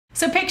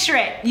So picture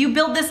it, you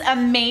build this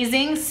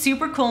amazing,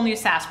 super cool new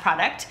SaaS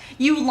product,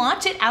 you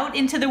launch it out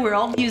into the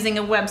world using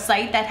a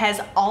website that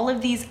has all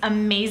of these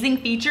amazing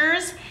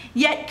features,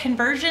 yet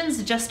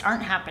conversions just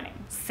aren't happening.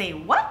 Say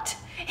what?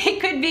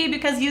 It could be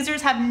because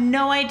users have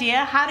no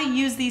idea how to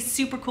use these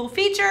super cool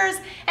features,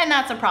 and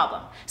that's a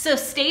problem. So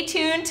stay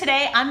tuned,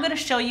 today I'm gonna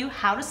show you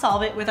how to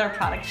solve it with our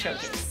product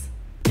showcase.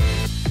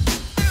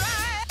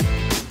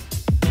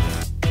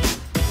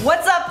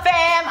 What's up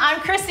fam? I'm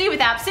Christy with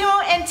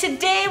AppSumo, and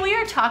today we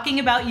are talking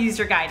about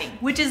UserGuiding,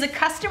 which is a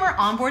customer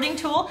onboarding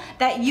tool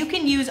that you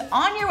can use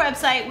on your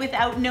website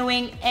without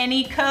knowing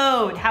any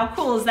code. How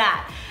cool is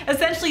that?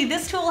 Essentially,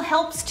 this tool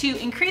helps to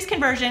increase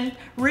conversion,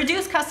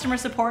 reduce customer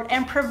support,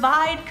 and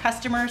provide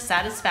customer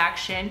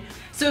satisfaction.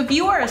 So if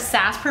you are a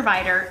SaaS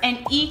provider,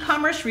 an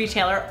e-commerce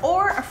retailer,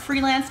 or a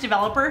freelance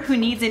developer who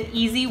needs an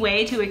easy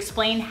way to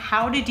explain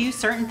how to do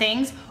certain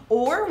things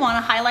or want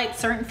to highlight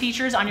certain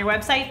features on your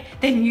website,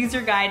 then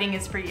UserGuiding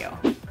is for you.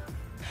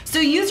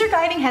 So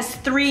UserGuiding has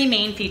three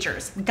main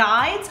features: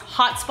 guides,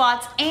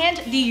 hotspots, and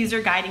the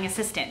UserGuiding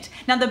assistant.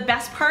 Now the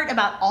best part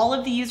about all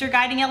of the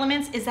UserGuiding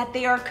elements is that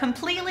they are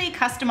completely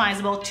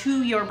customizable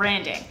to your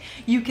branding.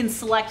 You can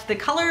select the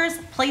colors,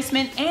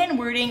 placement, and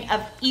wording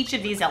of each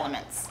of these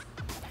elements.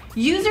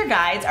 User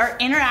guides are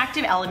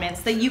interactive elements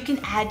that you can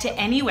add to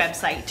any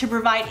website to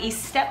provide a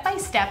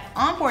step-by-step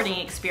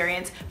onboarding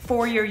experience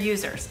for your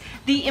users.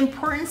 The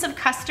importance of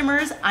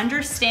customers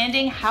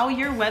understanding how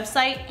your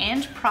website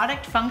and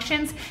product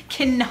functions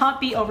cannot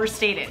be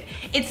overstated.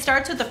 It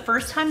starts with the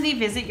first time they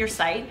visit your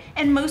site,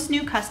 and most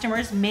new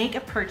customers make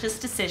a purchase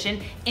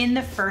decision in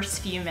the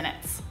first few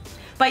minutes.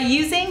 By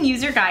using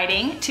user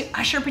guiding to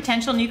usher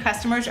potential new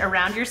customers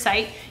around your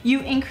site,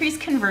 you increase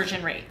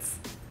conversion rates.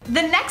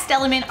 The next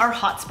element are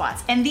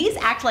hotspots, and these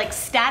act like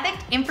static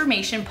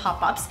information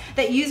pop-ups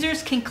that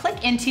users can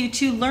click into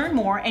to learn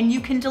more, and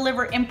you can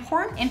deliver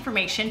important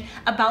information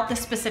about the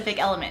specific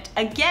element.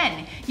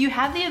 Again, you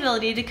have the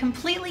ability to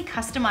completely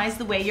customize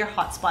the way your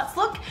hotspots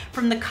look,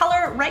 from the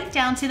color right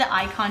down to the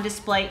icon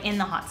display in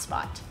the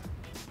hotspot.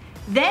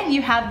 Then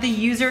you have the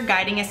User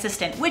Guiding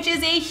Assistant, which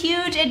is a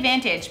huge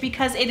advantage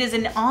because it is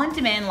an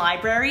on-demand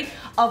library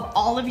of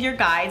all of your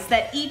guides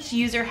that each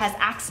user has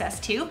access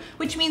to,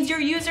 which means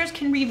your users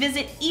can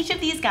revisit each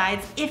of these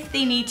guides if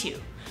they need to.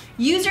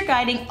 User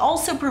Guiding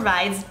also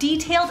provides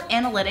detailed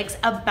analytics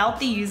about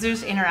the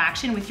user's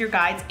interaction with your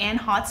guides and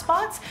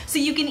hotspots, so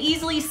you can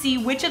easily see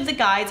which of the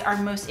guides are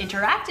most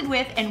interacted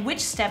with and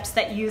which steps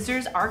that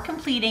users are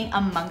completing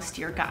amongst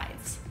your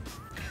guides.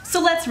 So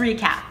let's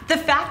recap. The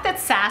fact that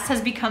SaaS has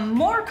become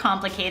more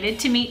complicated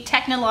to meet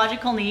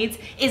technological needs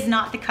is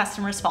not the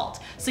customer's fault.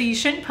 So you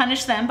shouldn't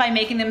punish them by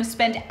making them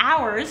spend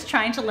hours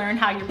trying to learn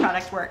how your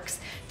product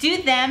works.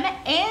 Do them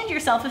and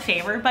yourself a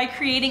favor by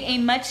creating a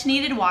much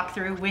needed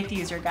walkthrough with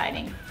user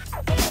guiding.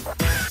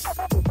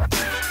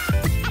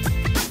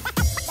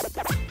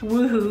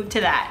 Woohoo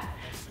to that.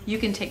 You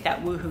can take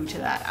that woohoo to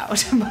that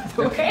out, by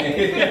the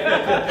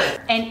way.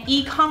 An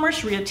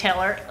e-commerce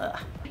retailer,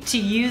 to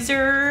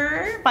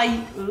user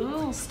by,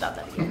 ooh, stop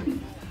that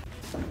again.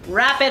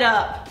 Wrap it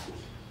up.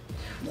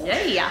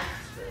 Yeah.